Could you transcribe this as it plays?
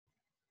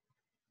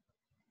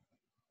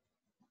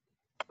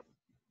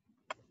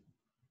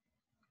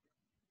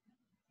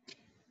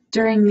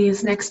During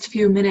these next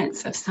few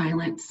minutes of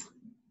silence,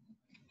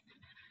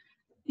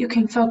 you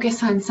can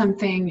focus on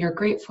something you're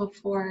grateful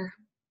for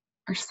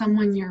or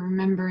someone you're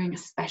remembering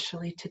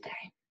especially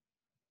today.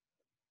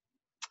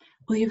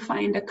 Will you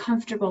find a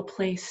comfortable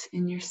place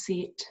in your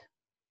seat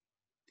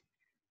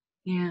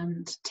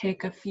and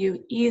take a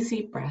few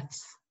easy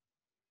breaths,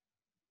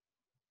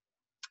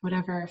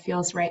 whatever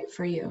feels right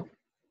for you,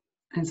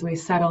 as we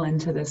settle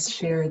into this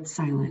shared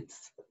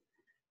silence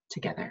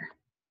together.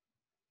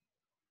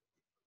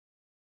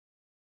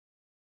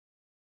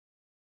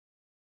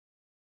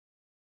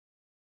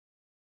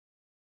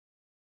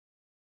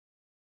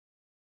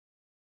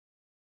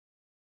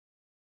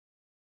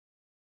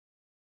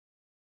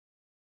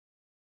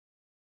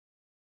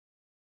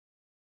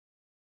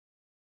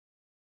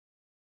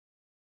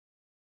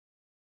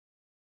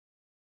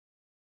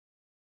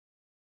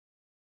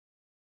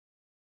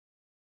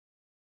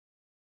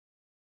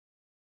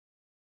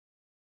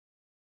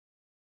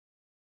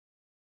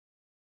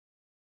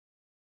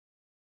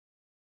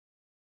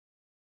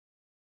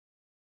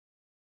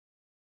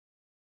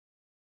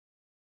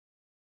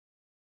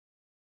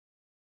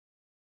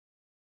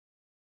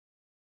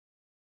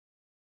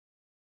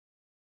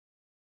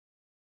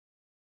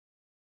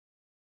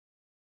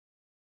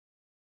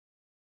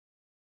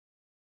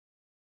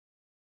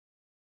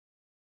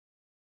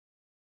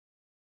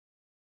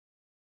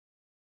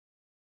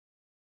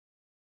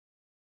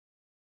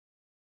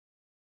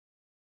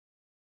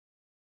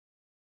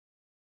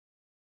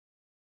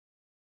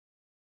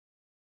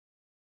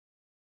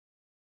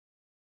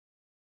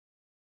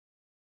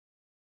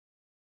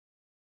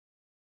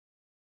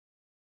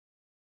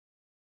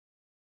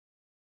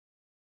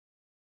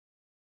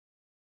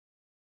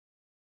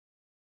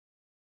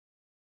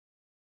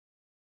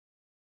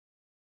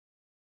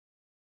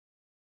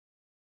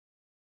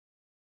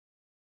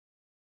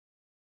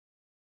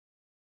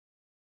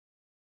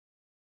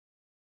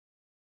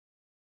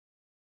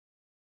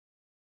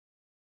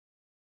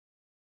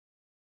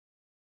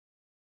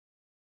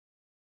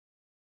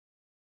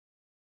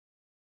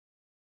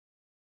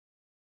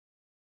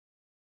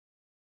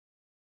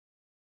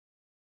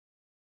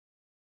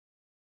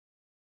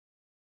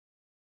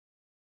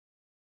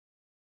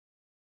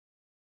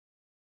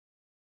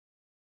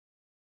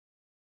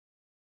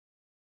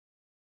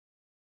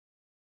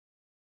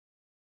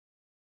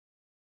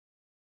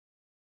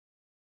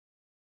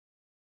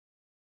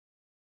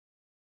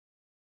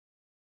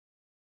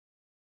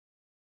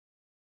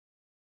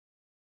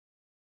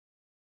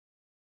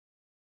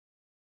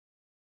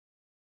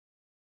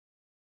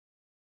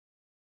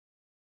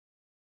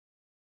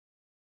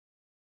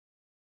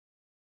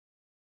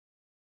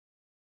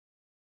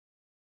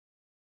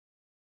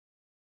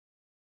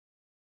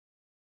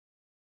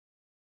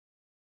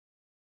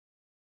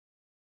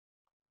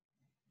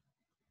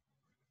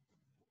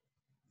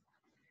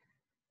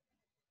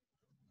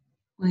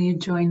 Will you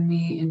join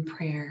me in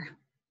prayer?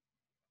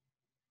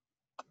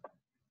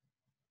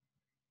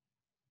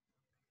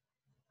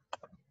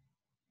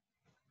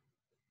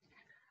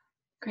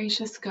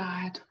 Gracious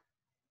God,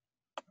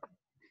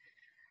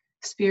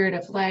 Spirit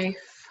of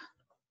life,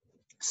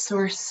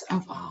 source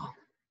of all,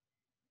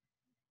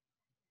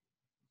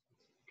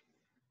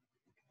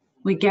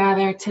 we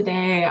gather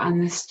today on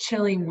this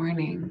chilly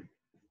morning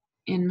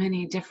in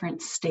many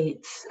different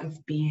states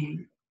of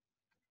being.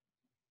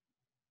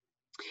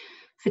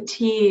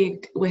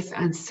 Fatigued with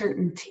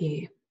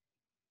uncertainty,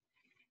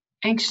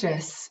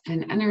 anxious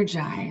and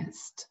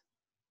energized,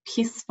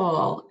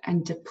 peaceful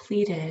and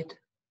depleted,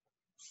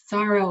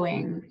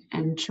 sorrowing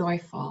and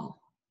joyful,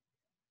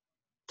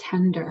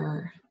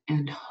 tender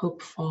and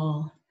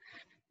hopeful,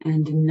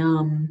 and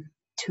numb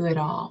to it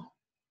all.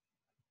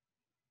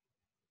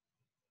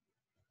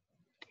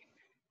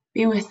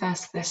 Be with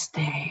us this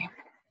day.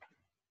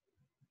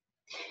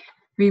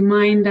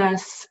 Remind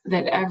us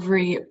that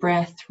every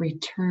breath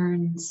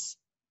returns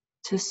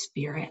to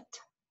spirit.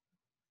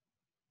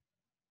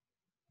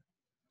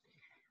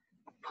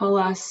 Pull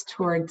us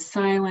toward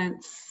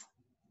silence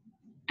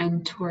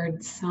and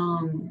toward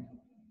song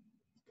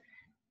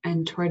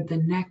and toward the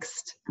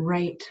next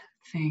right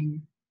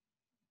thing.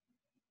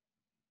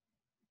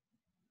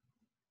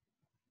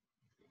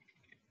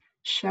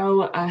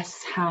 Show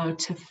us how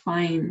to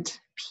find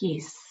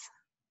peace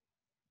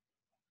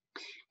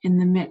in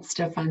the midst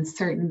of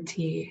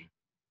uncertainty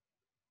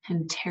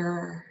and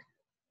terror.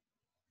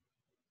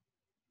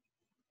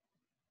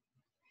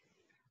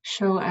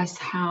 Show us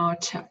how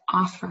to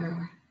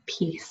offer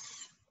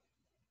peace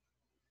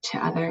to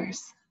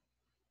others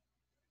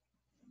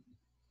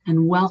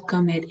and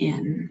welcome it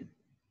in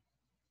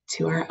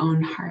to our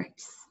own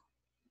hearts,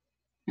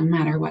 no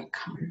matter what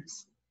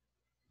comes.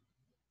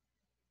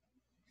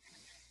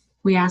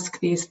 We ask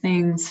these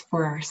things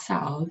for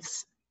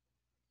ourselves,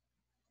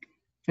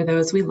 for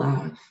those we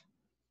love,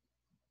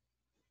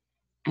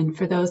 and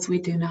for those we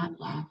do not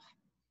love.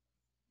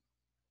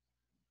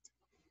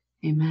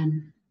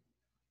 Amen.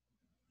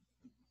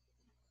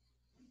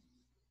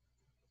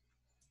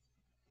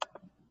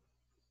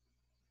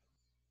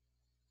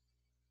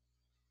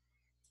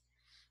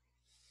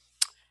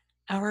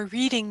 Our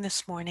reading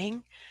this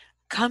morning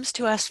comes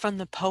to us from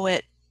the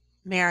poet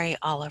Mary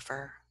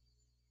Oliver.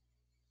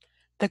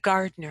 The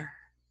Gardener.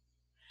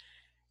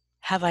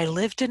 Have I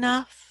lived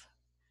enough?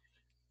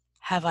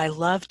 Have I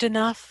loved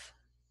enough?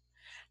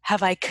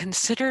 Have I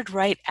considered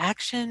right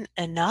action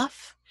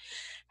enough?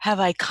 Have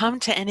I come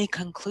to any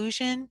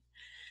conclusion?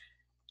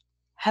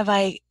 Have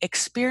I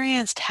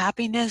experienced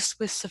happiness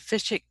with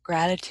sufficient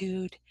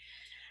gratitude?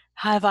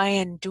 Have I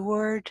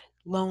endured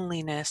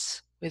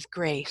loneliness with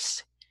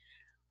grace?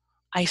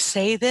 I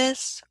say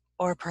this,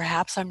 or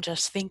perhaps I'm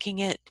just thinking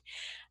it.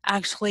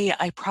 Actually,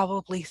 I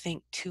probably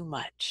think too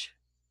much.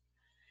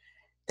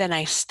 Then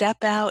I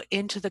step out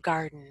into the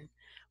garden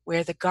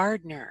where the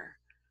gardener,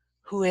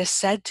 who is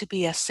said to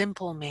be a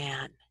simple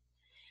man,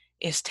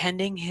 is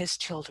tending his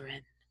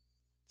children,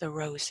 the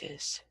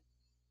roses.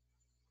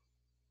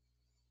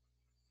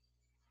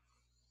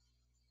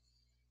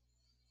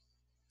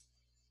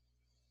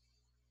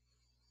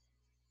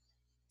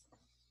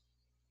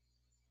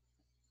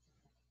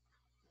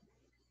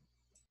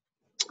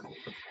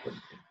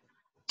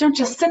 Don't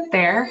just sit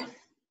there,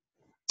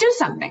 do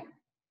something.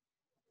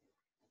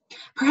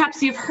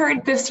 Perhaps you've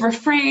heard this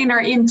refrain or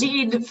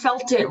indeed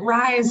felt it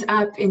rise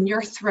up in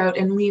your throat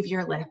and leave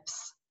your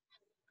lips.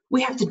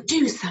 We have to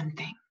do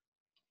something.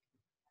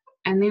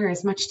 And there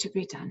is much to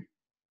be done.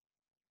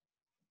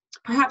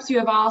 Perhaps you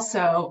have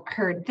also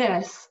heard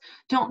this,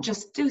 don't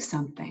just do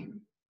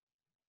something.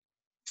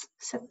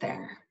 Sit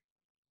there.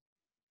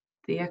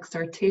 The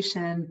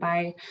exhortation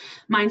by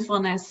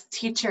mindfulness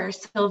teacher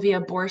Sylvia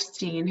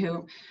Boorstein,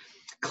 who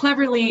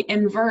cleverly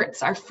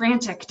inverts our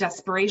frantic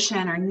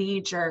desperation, our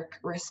knee-jerk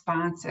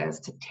responses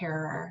to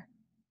terror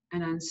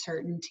and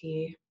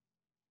uncertainty.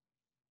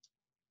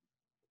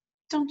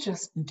 Don't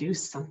just do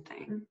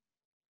something.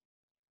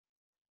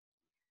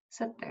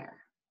 Sit there.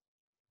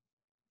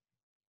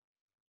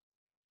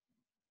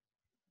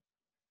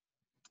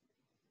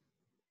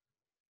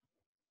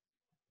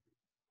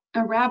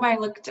 A rabbi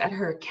looked at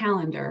her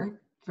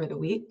calendar for the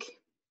week,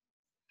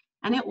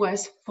 and it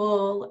was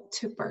full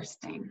to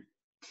bursting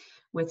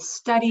with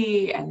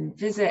study and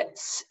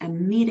visits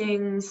and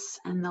meetings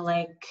and the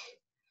like.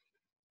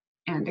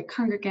 And a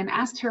congregant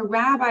asked her,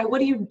 Rabbi, what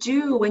do you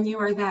do when you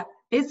are that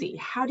busy?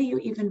 How do you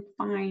even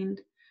find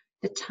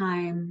the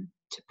time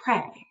to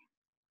pray?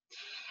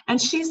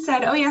 And she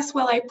said, oh yes,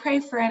 well, I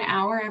pray for an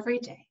hour every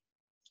day,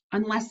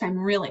 unless I'm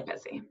really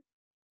busy.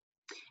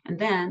 And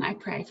then I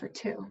pray for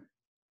 2.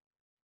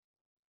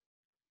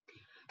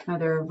 Now,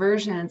 there are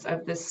versions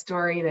of this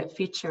story that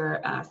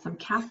feature some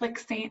Catholic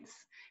saints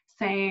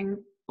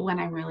saying, when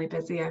I'm really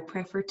busy, I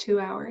pray for 2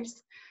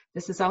 hours.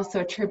 This is also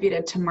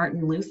attributed to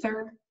Martin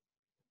Luther.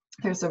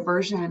 There's a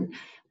version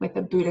with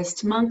a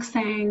Buddhist monk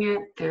saying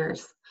it.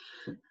 There's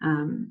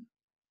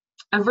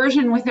a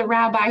version with a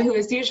rabbi who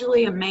is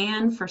usually a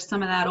man for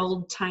some of that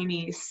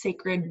old-timey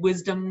sacred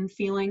wisdom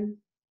feeling.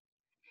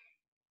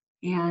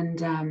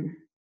 And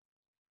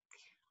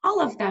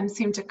all of them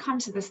seem to come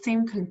to the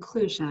same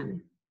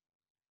conclusion,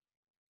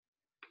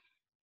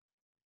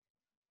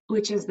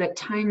 which is that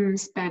time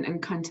spent in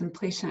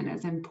contemplation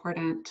is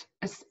important,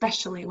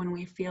 especially when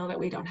we feel that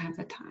we don't have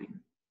the time.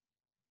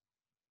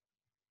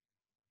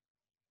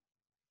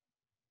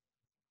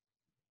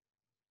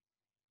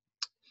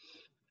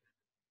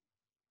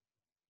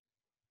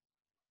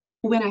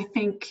 When I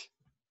think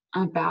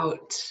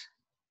about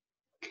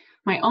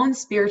my own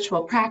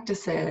spiritual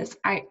practices,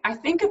 I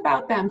think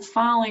about them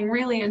falling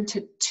really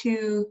into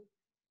 2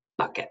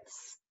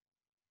 buckets.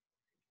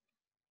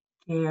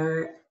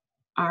 There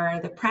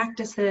are the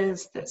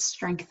practices that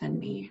strengthen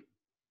me,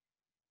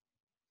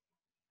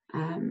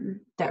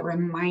 that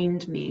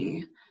remind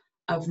me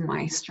of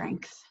my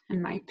strength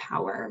and my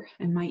power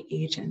and my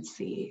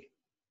agency,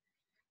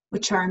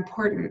 which are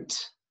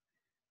important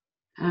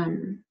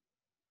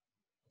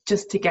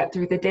just to get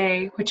through the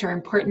day, which are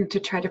important to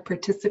try to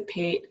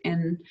participate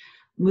in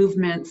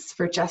movements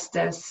for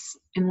justice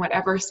in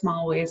whatever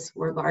small ways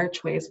or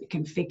large ways we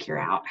can figure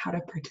out how to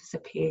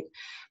participate.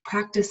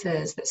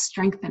 Practices that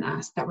strengthen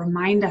us, that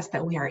remind us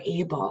that we are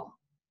able,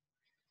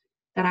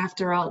 that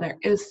after all, there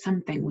is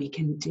something we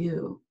can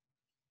do,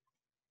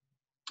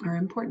 are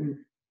important.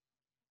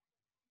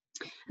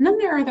 And then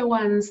there are the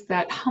ones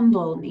that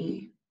humble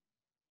me,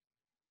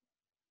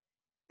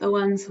 the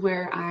ones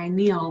where I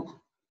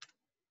kneel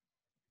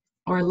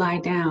or lie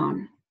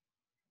down,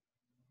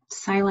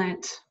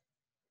 silent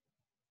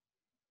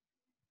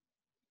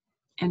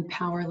and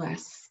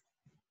powerless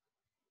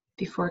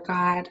before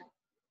God,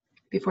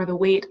 before the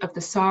weight of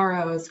the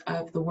sorrows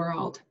of the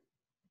world.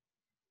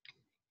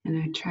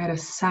 And I try to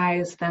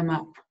size them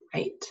up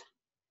right.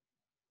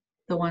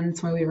 The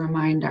ones where we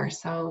remind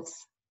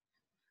ourselves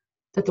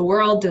that the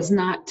world does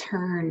not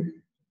turn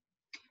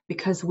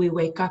because we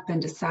wake up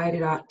and decide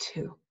it ought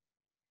to.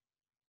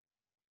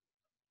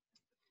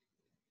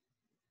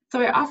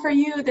 So I offer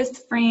you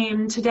this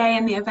frame today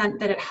in the event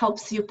that it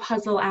helps you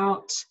puzzle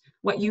out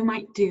what you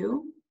might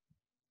do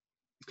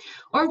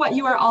or what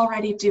you are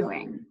already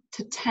doing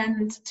to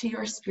tend to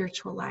your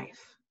spiritual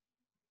life,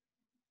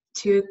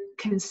 to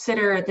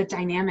consider the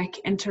dynamic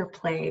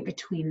interplay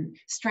between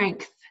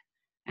strength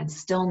and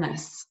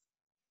stillness.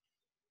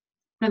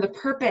 Now, the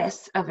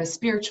purpose of a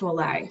spiritual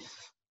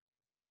life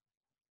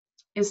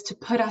is to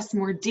put us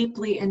more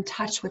deeply in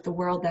touch with the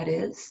world that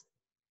is,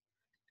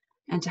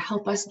 and to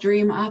help us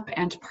dream up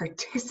and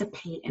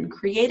participate in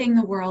creating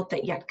the world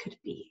that yet could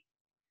be.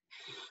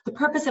 The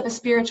purpose of a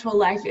spiritual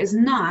life is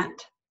not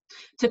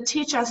to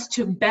teach us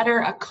to better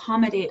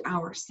accommodate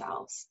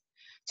ourselves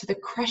to the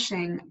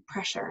crushing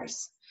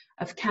pressures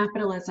of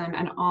capitalism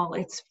and all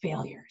its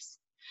failures.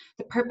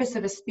 The purpose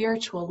of a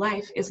spiritual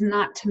life is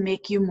not to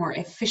make you more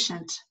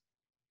efficient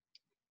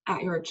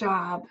at your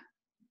job.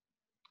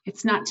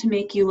 It's not to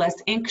make you less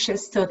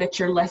anxious so that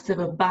you're less of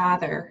a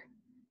bother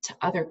to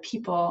other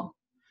people.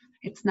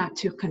 It's not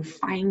to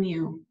confine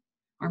you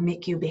or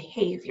make you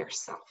behave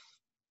yourself.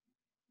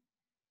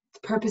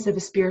 The purpose of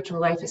a spiritual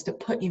life is to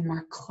put you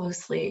more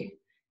closely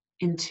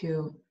in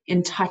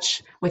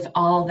touch with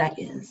all that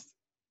is,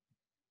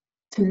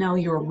 to know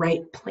your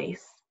right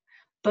place,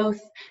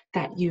 both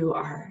that you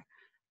are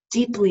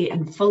deeply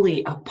and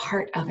fully a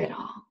part of it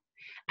all,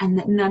 and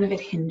that none of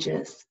it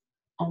hinges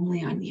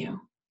only on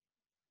you.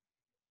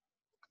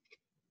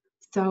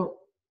 So,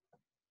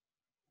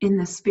 in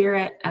the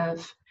spirit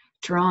of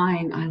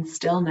drawing on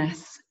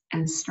stillness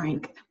and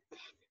strength,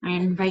 I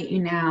invite you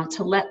now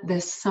to let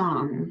this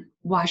song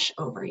wash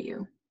over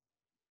you.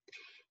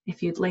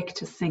 If you'd like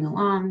to sing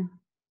along,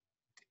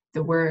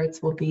 the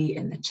words will be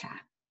in the chat.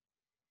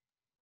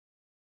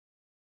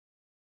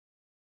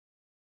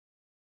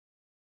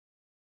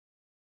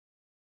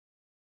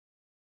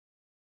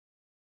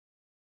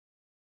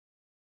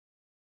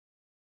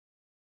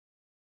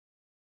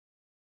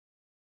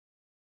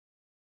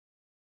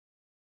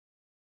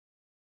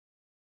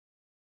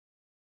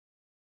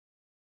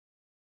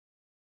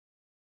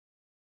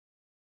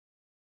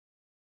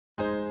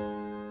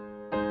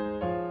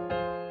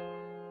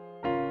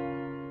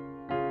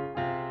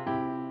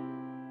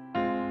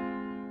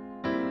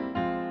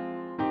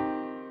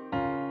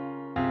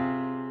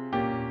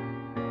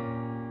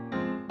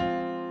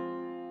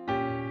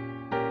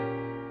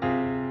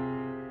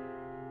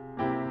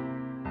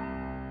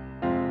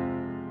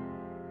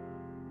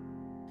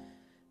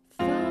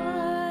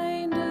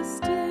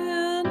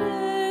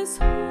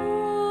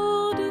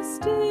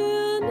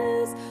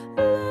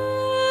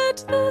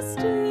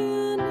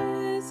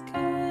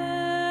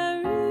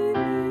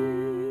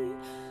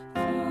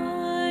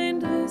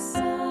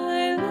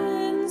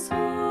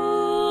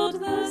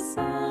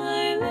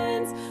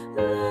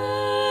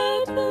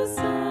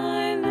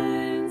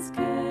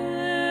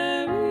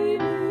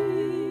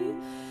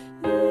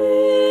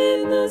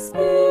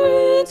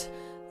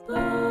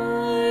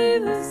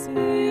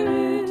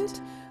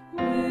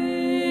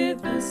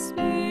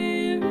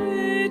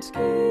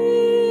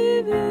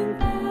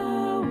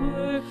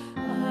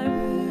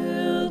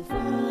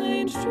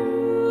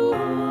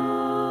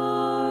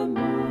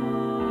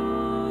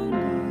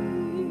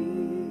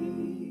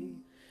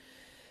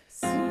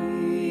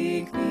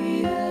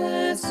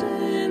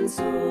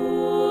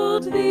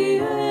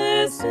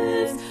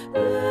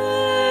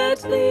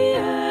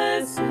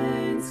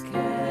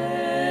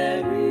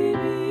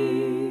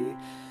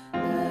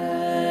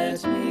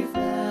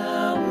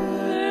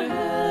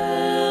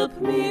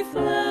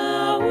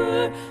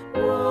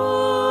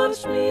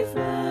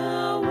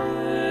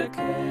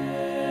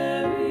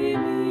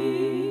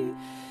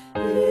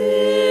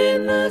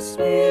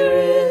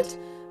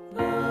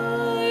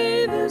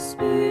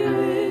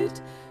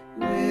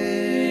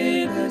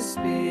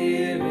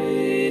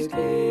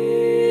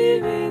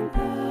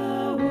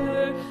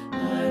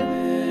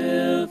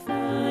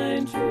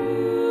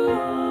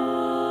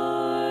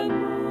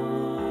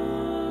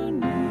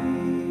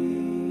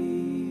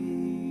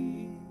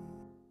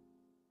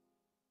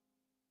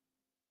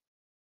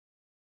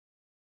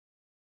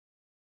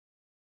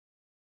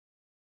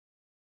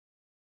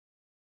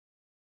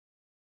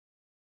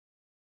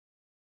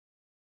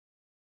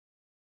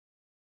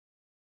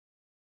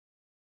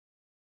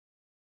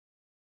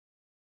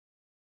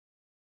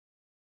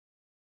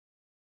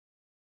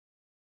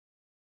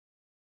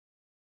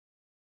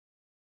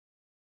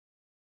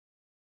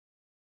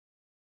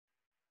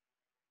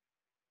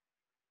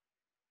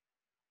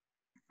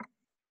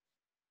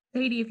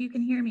 Sadie, if you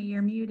can hear me,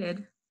 you're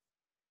muted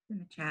in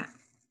the chat.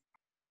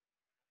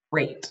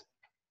 Great.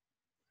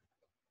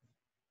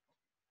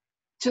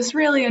 Just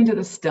really into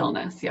the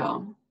stillness,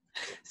 y'all.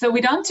 So we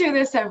don't do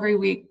this every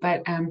week,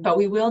 but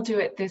we will do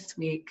it this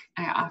week.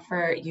 I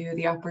offer you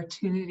the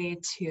opportunity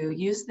to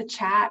use the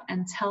chat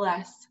and tell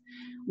us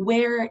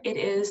where it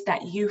is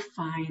that you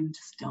find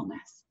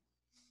stillness.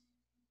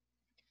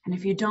 And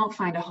if you don't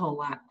find a whole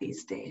lot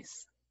these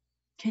days,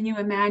 can you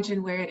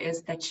imagine where it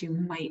is that you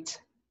might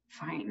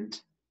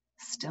find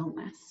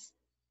stillness?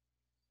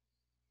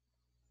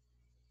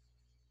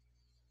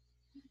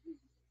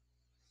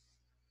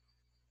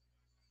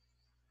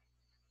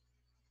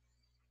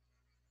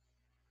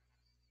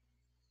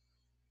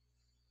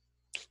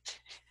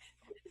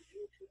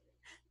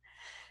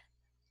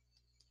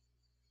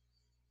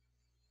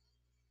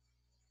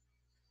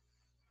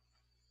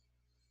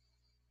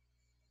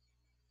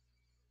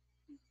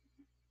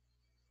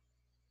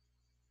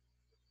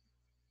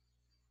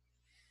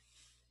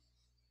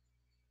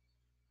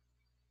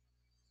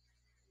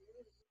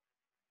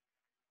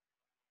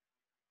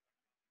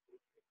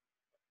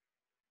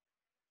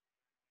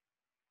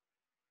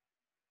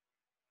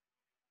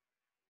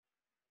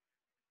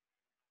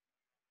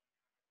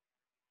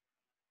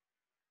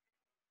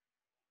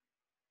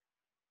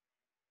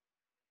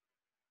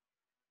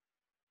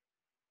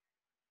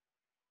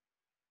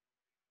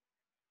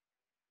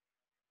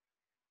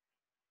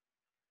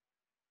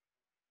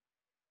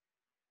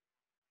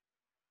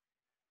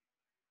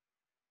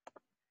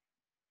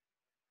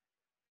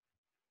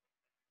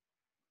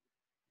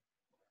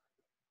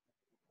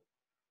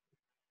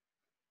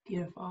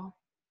 Beautiful.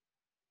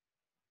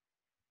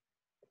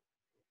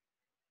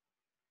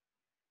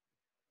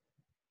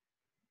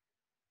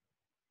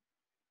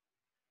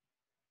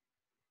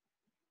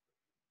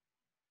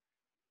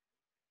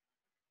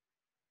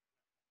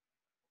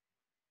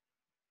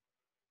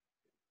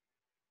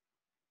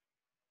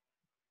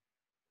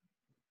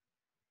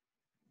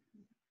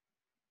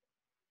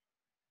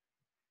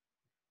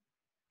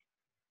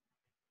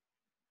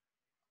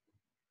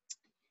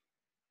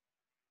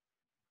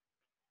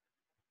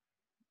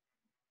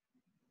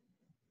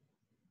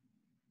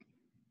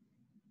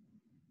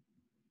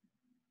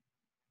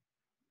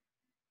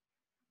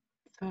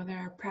 So there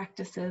are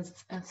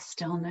practices of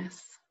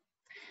stillness,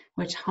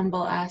 which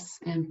humble us,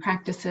 and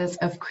practices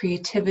of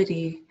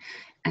creativity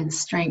and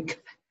strength,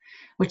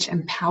 which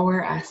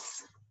empower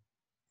us.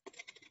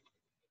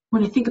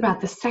 When I think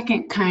about the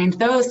second kind,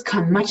 those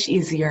come much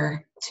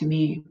easier to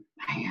me.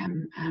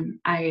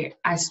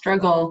 I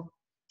struggle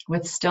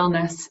with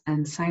stillness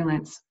and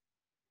silence.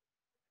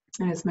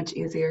 And it's much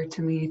easier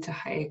to me to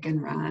hike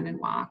and run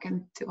and walk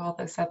and do all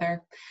those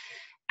other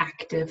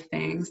active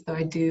things, though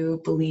I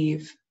do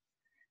believe,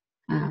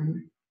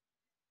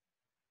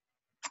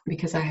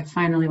 because I have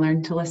finally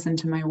learned to listen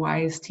to my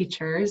wise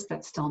teachers,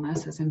 that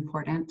stillness is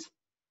important.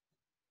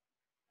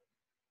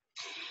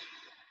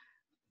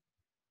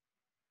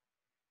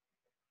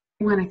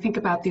 When I think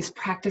about these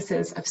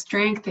practices of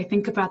strength, I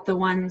think about the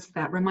ones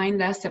that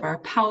remind us of our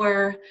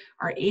power,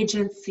 our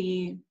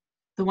agency,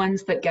 the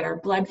ones that get our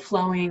blood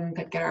flowing,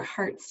 that get our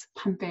hearts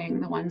pumping,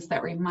 the ones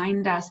that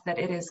remind us that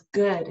it is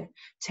good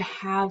to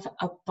have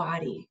a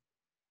body,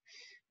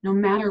 no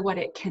matter what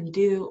it can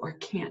do or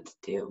can't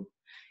do.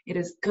 It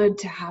is good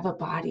to have a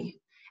body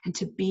and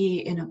to be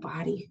in a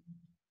body.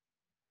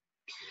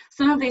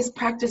 Some of these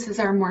practices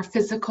are more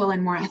physical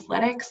and more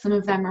athletic. Some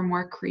of them are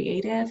more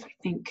creative. I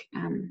think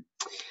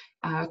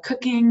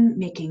cooking,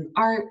 making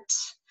art,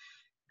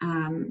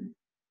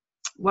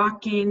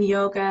 walking,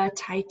 yoga,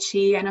 Tai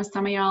Chi. I know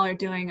some of y'all are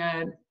doing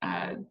a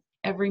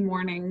every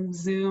morning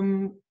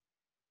Zoom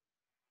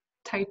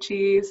Tai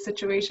Chi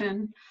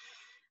situation.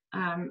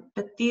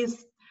 But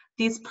these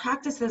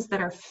practices that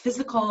are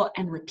physical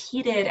and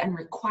repeated and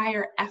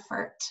require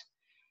effort,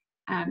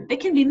 they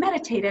can be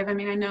meditative. I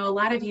mean, I know a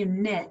lot of you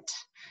knit,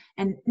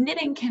 and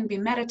knitting can be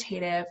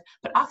meditative,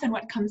 but often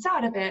what comes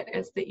out of it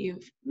is that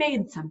you've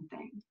made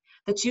something,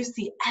 that you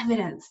see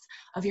evidence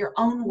of your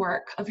own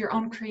work, of your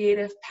own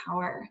creative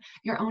power,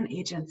 your own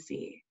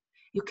agency.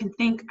 You can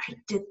think, I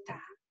did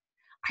that,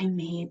 I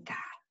made that.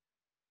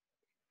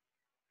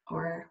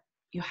 Or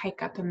you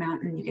hike up a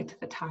mountain, you get to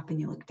the top and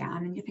you look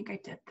down and you think, I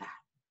did that.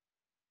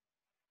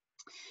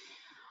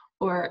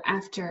 Or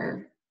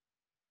after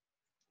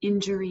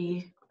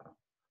injury,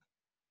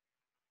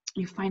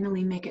 you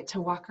finally make it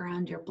to walk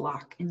around your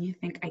block and you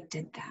think, I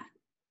did that.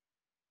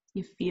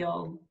 You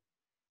feel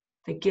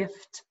the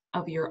gift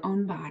of your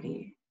own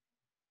body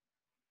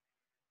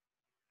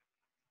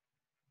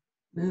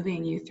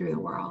moving you through the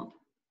world.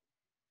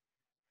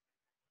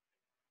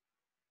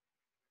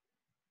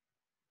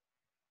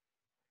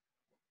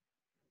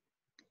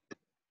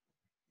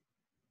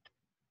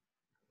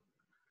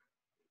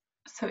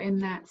 So in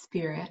that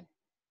spirit,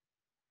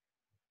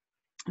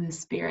 in the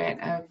spirit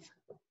of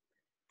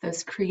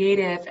those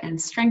creative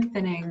and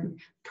strengthening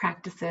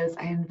practices,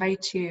 I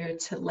invite you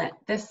to let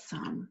this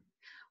song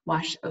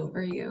wash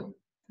over you.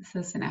 This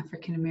is an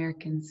African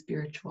American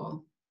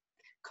spiritual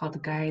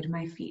called Guide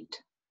My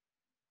Feet.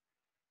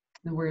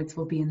 The words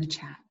will be in the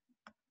chat.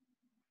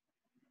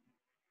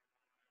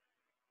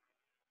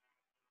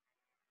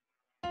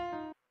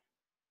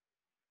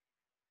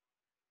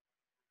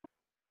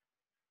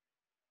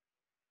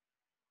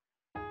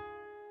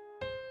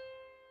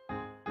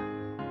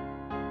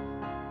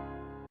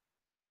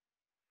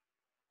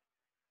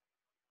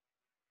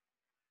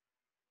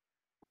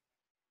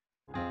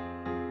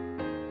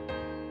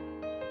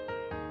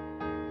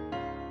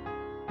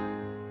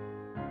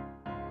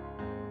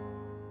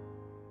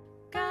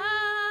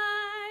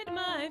 Guide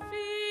my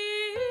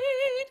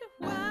feet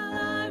while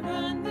I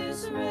run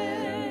this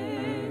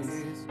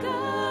race.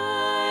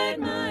 Guide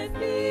my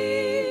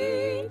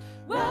feet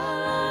while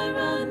I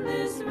run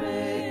this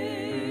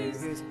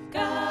race.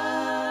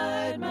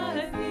 Guide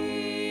my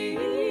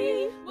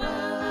feet while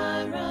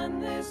I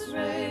run this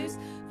race.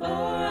 For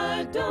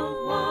I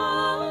don't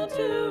want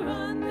to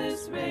run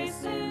this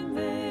race in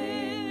vain.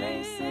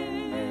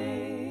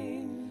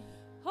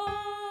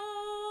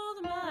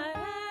 Hold my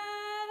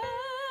hand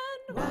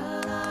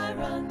while I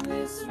run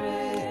this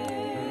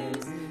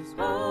race.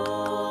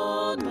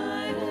 Hold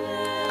my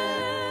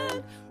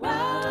hand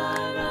while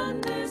I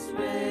run this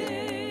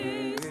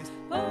race.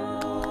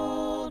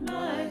 Hold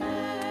my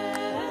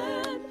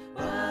hand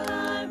while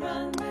I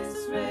run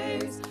this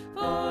race.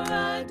 For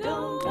I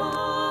don't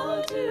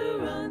want to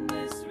run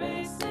this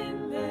race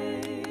in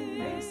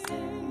vain.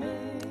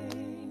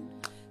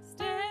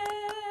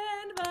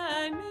 Stand by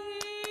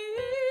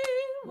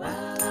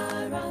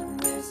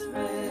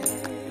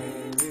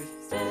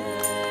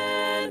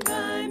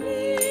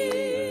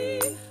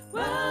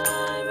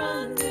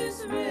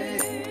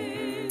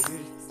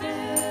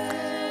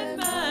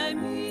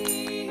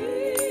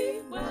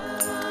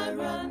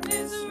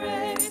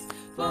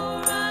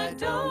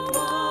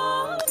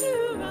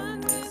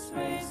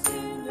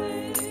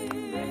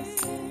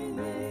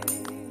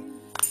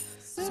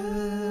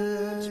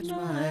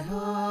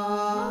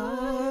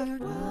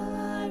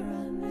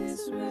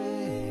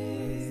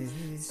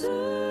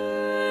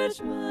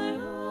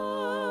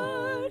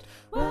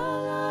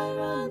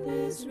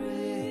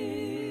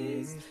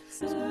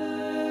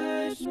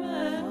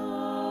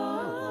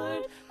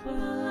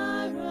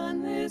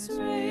this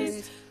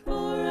race, for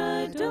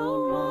I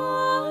don't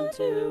want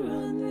to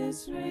run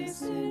this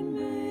race in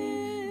vain.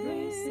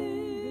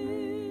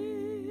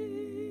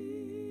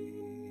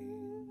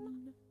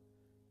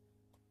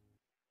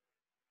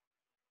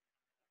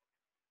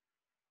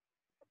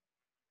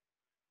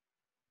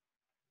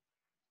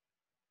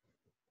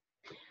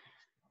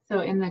 So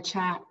in the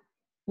chat,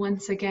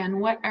 once again,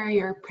 what are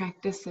your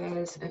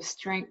practices of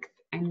strength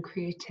and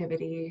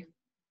creativity?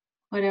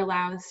 What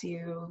allows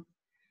you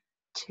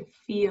to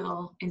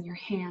feel in your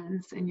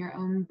hands, in your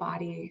own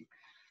body,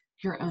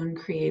 your own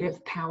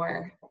creative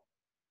power,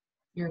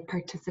 your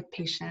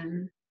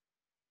participation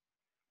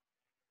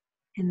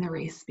in the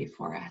race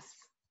before us?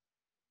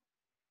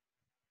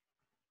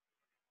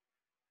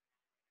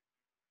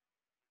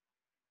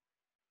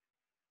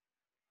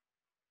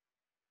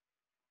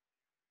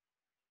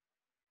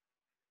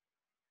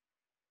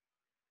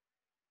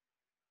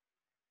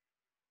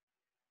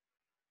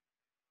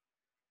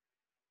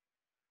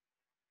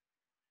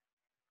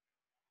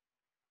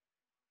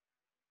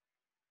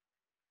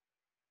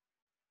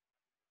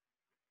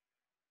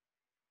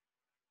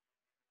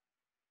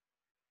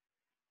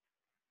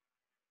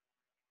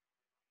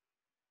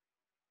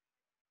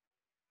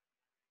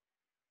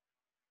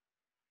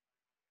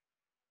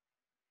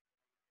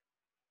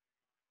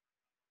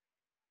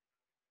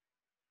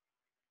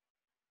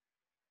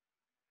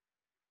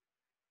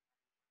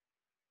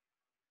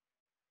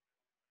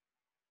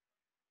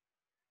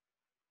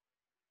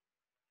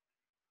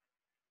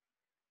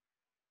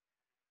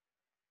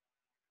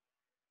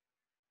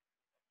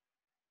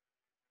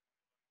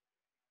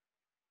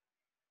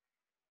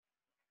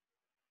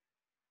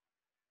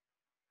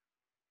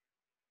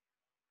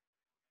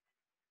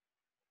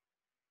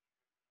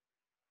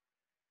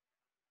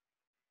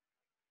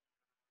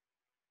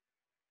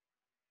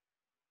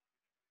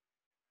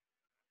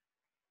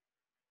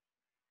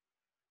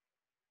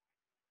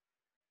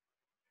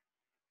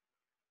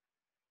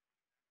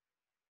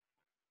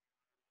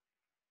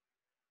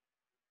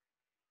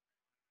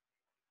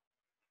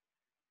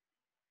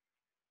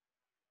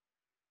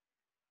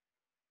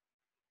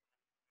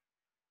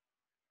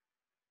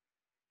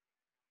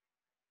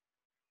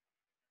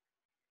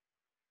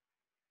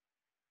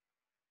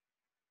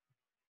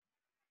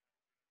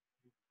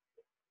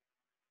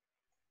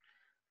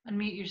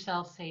 Unmute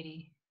yourself,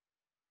 Sadie.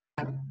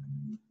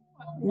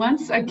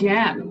 Once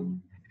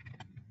again,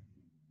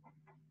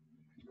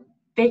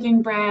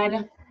 baking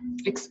bread,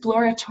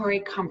 exploratory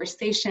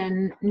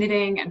conversation,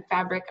 knitting and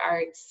fabric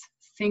arts,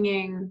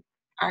 singing,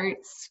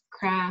 arts,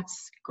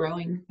 crafts,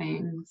 growing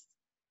things,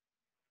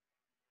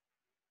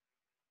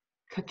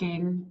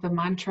 cooking, the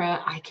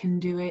mantra, I can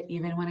do it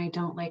even when I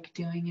don't like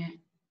doing it.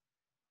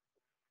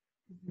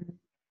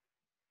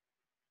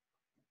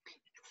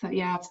 So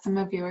yeah, if some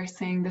of you are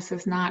saying this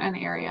is not an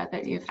area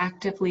that you've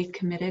actively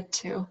committed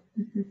to.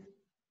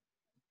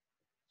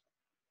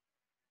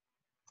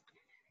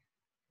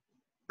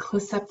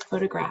 Close-up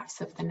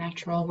photographs of the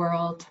natural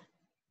world.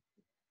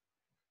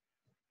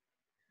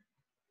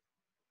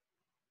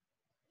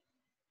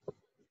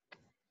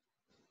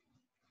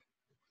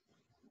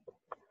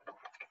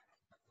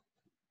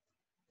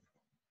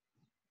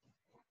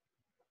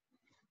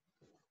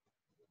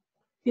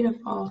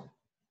 Beautiful.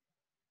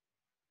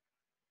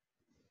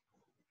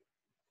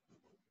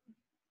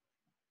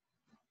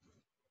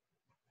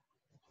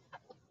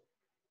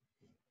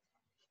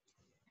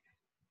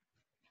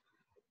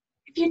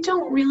 If you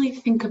don't really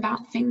think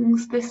about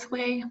things this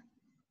way,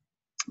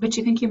 but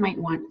you think you might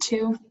want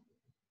to,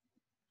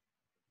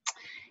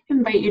 I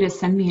invite you to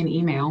send me an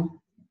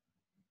email.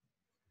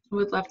 I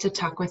would love to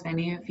talk with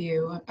any of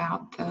you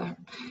about the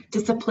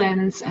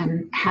disciplines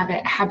and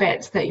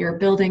habits that you're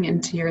building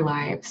into your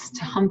lives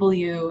to humble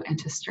you and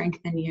to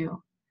strengthen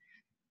you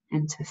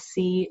and to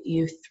see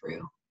you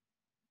through.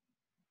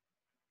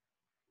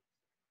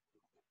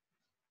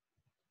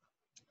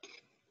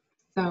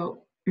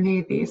 So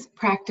may these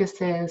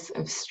practices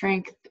of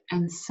strength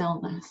and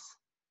stillness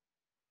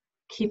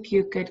keep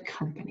you good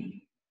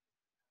company,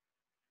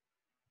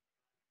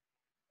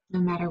 no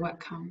matter what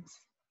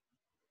comes.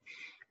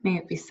 May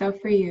it be so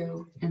for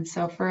you and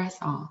so for us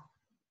all.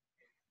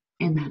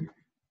 Amen.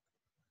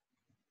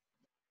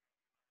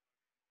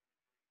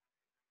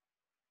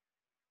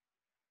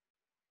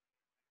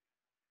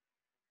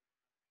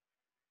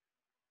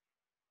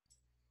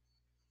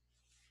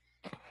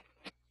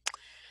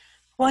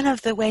 One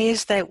of the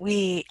ways that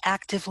we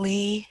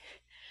actively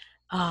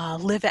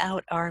live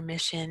out our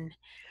mission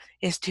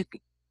is to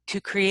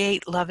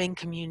create loving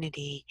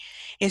community,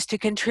 is to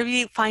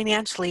contribute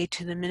financially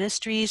to the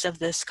ministries of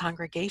this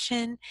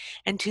congregation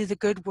and to the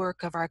good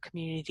work of our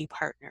community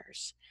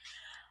partners.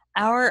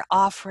 Our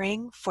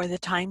offering for the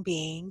time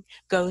being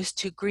goes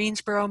to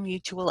Greensboro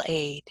Mutual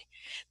Aid.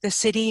 The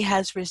city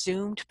has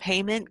resumed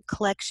payment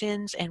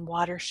collections and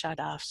water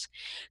shutoffs,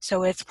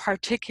 so it's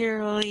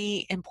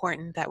particularly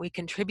important that we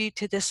contribute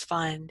to this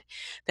fund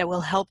that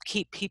will help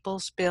keep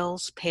people's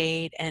bills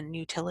paid and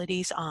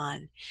utilities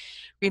on.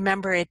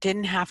 Remember, it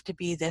didn't have to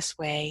be this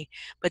way,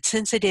 but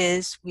since it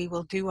is, we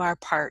will do our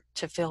part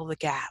to fill the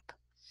gap.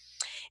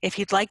 If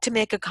you'd like to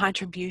make a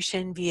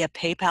contribution via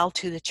PayPal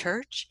to the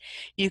church,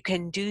 you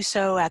can do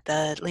so at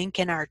the link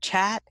in our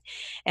chat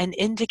and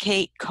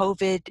indicate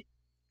COVID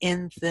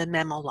in the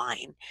memo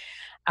line.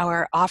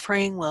 Our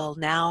offering will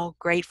now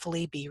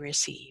gratefully be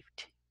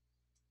received.